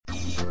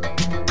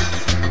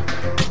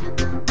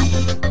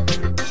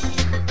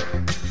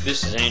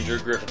This is Andrew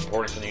Griffith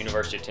reporting from the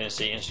University of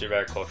Tennessee Institute of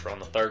Agriculture on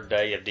the third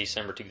day of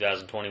December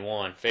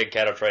 2021. Fed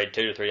cattle trade $2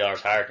 to $3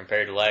 higher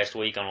compared to last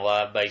week on a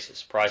live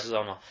basis. Prices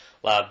on a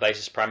live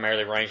basis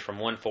primarily range from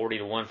 $140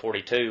 to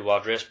 $142,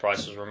 while dress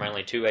prices were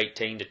mainly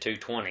 $218 to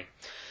 $220.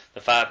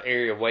 The 5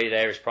 area weighted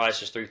average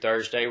prices through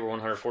Thursday were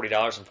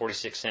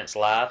 $140.46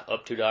 live,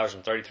 up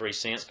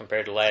 $2.33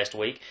 compared to last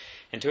week,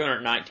 and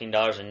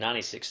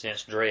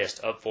 $219.96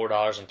 dressed, up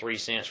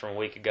 $4.03 from a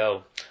week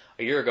ago.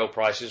 A year ago,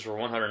 prices were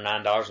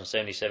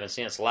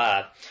 $109.77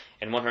 live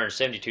and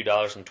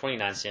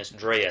 $172.29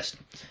 dressed.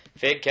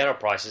 Fed cattle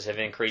prices have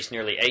increased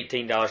nearly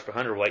 $18 per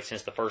hundredweight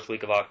since the first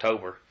week of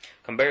October.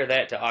 Compare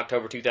that to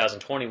October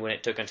 2020, when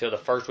it took until the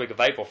first week of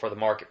April for the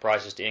market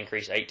prices to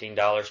increase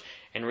 $18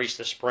 and reach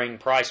the spring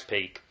price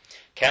peak.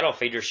 Cattle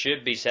feeders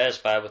should be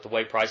satisfied with the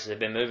way prices have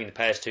been moving the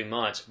past 2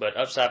 months, but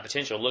upside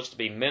potential looks to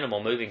be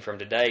minimal moving from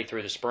today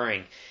through the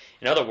spring.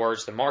 In other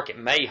words, the market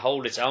may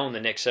hold its own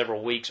the next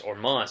several weeks or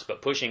months,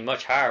 but pushing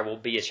much higher will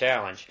be a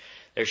challenge.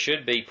 There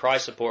should be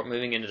price support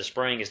moving into the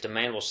spring as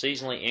demand will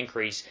seasonally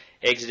increase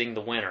exiting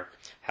the winter.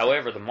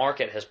 However, the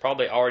market has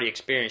probably already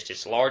experienced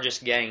its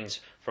largest gains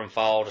from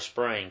fall to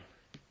spring.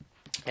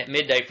 At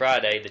midday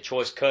Friday, the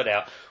choice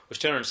cutout was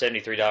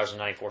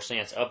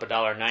 $273.94, up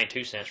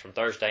 $1.92 from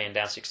Thursday and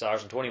down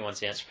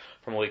 $6.21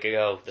 from a week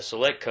ago. The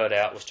select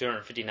cutout was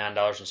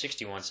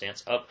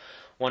 $259.61, up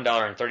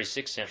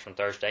 $1.36 from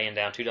Thursday and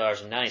down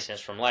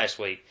 $2.90 from last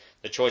week.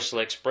 The choice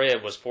select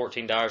spread was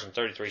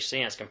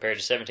 $14.33 compared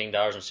to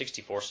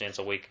 $17.64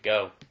 a week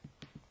ago.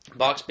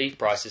 Box beef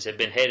prices have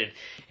been headed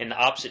in the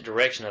opposite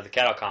direction of the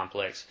cattle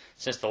complex.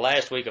 Since the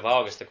last week of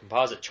August, the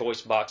composite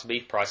choice box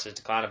beef prices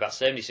declined about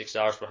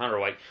 $76 per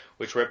hundredweight,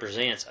 which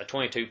represents a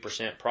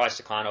 22% price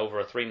decline over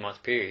a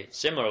 3-month period.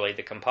 Similarly,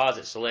 the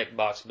composite select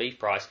box beef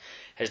price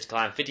has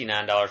declined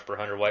 $59 per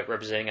hundredweight,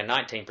 representing a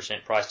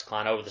 19% price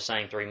decline over the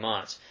same 3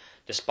 months.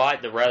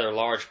 Despite the rather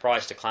large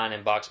price decline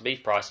in box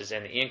beef prices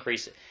and the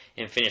increase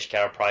in finished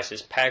cattle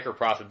prices, packer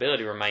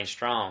profitability remains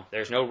strong.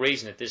 There is no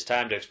reason at this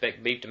time to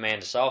expect beef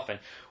demand to soften,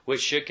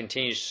 which should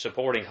continue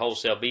supporting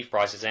wholesale beef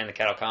prices and the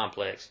cattle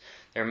complex.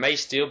 There may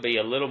still be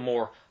a little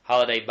more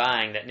holiday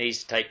buying that needs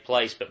to take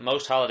place, but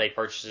most holiday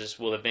purchases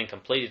will have been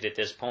completed at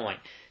this point.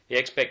 The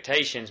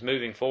expectations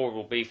moving forward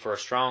will be for a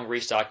strong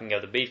restocking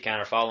of the beef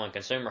counter following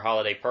consumer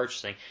holiday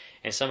purchasing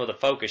and some of the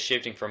focus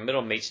shifting from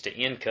middle meats to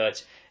end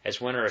cuts as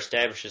winter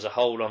establishes a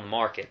hold on the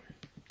market.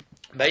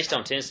 Based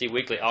on Tennessee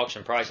weekly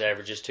auction price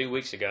averages 2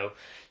 weeks ago,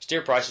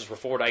 steer prices were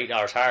 $4 to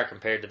 $8 higher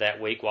compared to that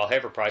week, while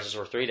heifer prices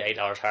were $3 to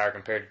 $8 higher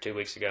compared to 2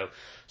 weeks ago.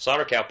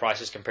 Slaughter cow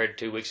prices compared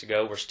to 2 weeks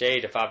ago were steady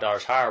to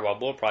 $5 higher, while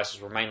bull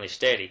prices were mainly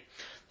steady.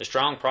 The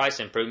strong price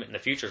improvement in the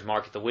futures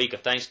market the week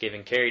of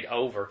Thanksgiving carried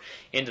over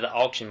into the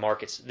auction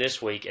markets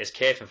this week as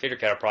calf and feeder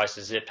cattle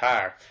prices zipped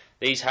higher.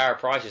 These higher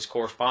prices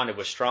corresponded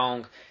with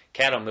strong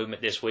cattle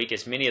movement this week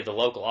as many of the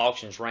local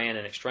auctions ran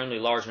an extremely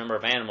large number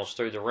of animals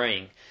through the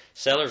ring.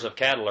 Sellers of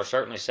cattle are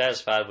certainly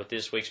satisfied with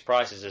this week's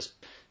prices as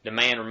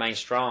demand remains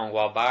strong,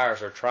 while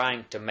buyers are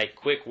trying to make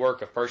quick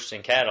work of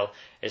purchasing cattle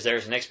as there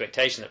is an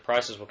expectation that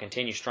prices will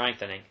continue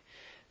strengthening.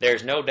 There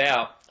is no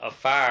doubt a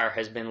fire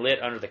has been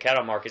lit under the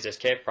cattle markets as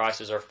calf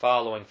prices are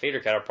following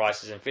feeder cattle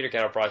prices and feeder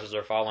cattle prices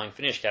are following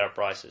finished cattle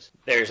prices.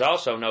 There is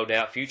also no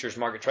doubt futures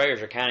market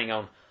traders are counting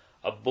on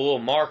a bull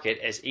market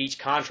as each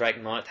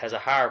contract month has a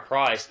higher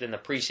price than the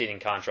preceding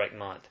contract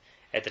month.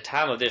 At the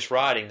time of this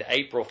writing, the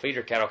April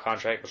feeder cattle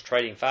contract was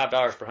trading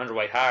 $5 per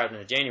hundredweight higher than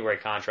the January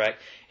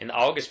contract, and the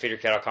August feeder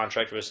cattle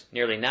contract was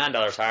nearly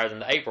 $9 higher than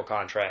the April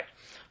contract.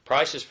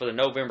 Prices for the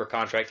November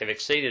contract have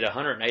exceeded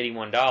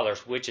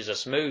 $181, which is a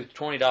smooth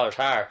 $20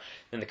 higher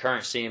than the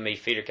current CME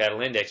feeder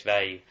cattle index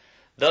value.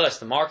 Thus,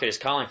 the market is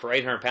calling for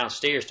 800-pound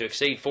steers to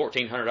exceed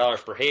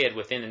 $1,400 per head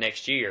within the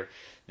next year.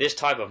 This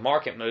type of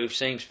market move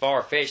seems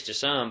far-fetched to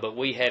some, but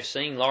we have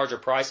seen larger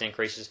price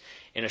increases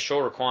in a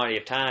shorter quantity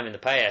of time in the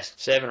past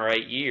 7 or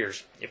 8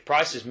 years. If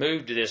prices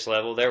move to this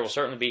level, there will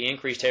certainly be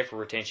increased heifer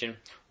retention,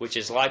 which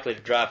is likely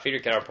to drive feeder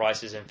cattle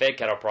prices and fed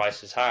cattle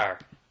prices higher.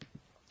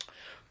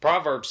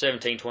 Proverbs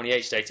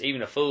 17:28 states,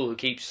 "Even a fool who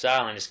keeps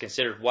silent is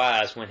considered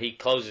wise. When he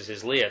closes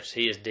his lips,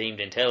 he is deemed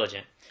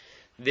intelligent."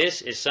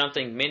 This is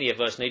something many of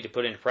us need to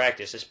put into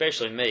practice,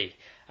 especially me.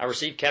 I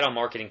receive cattle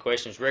marketing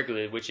questions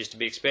regularly, which is to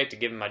be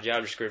expected given my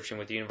job description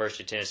with the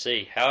University of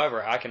Tennessee.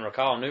 However, I can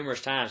recall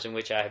numerous times in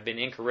which I have been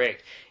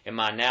incorrect in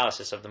my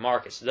analysis of the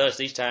markets. Thus,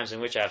 these times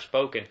in which I have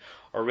spoken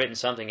or written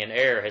something in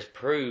error has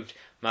proved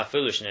my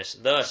foolishness.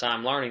 Thus, I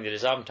am learning that it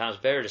is oftentimes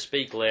better to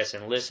speak less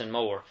and listen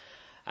more.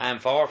 I am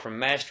far from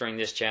mastering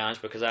this challenge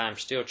because I am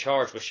still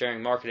charged with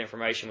sharing market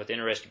information with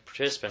interested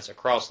participants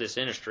across this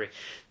industry.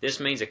 This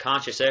means a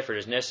conscious effort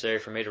is necessary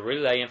for me to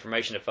relay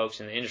information to folks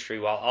in the industry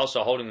while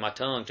also holding my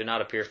tongue to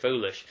not appear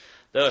foolish.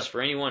 Thus, for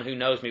anyone who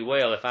knows me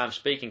well, if I am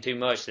speaking too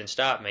much, then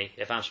stop me.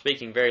 If I am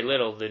speaking very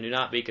little, then do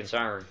not be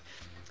concerned.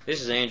 This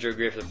is Andrew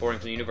Griffith reporting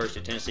from the University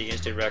of Tennessee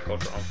Institute of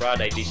Agriculture on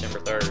Friday, December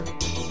 3rd.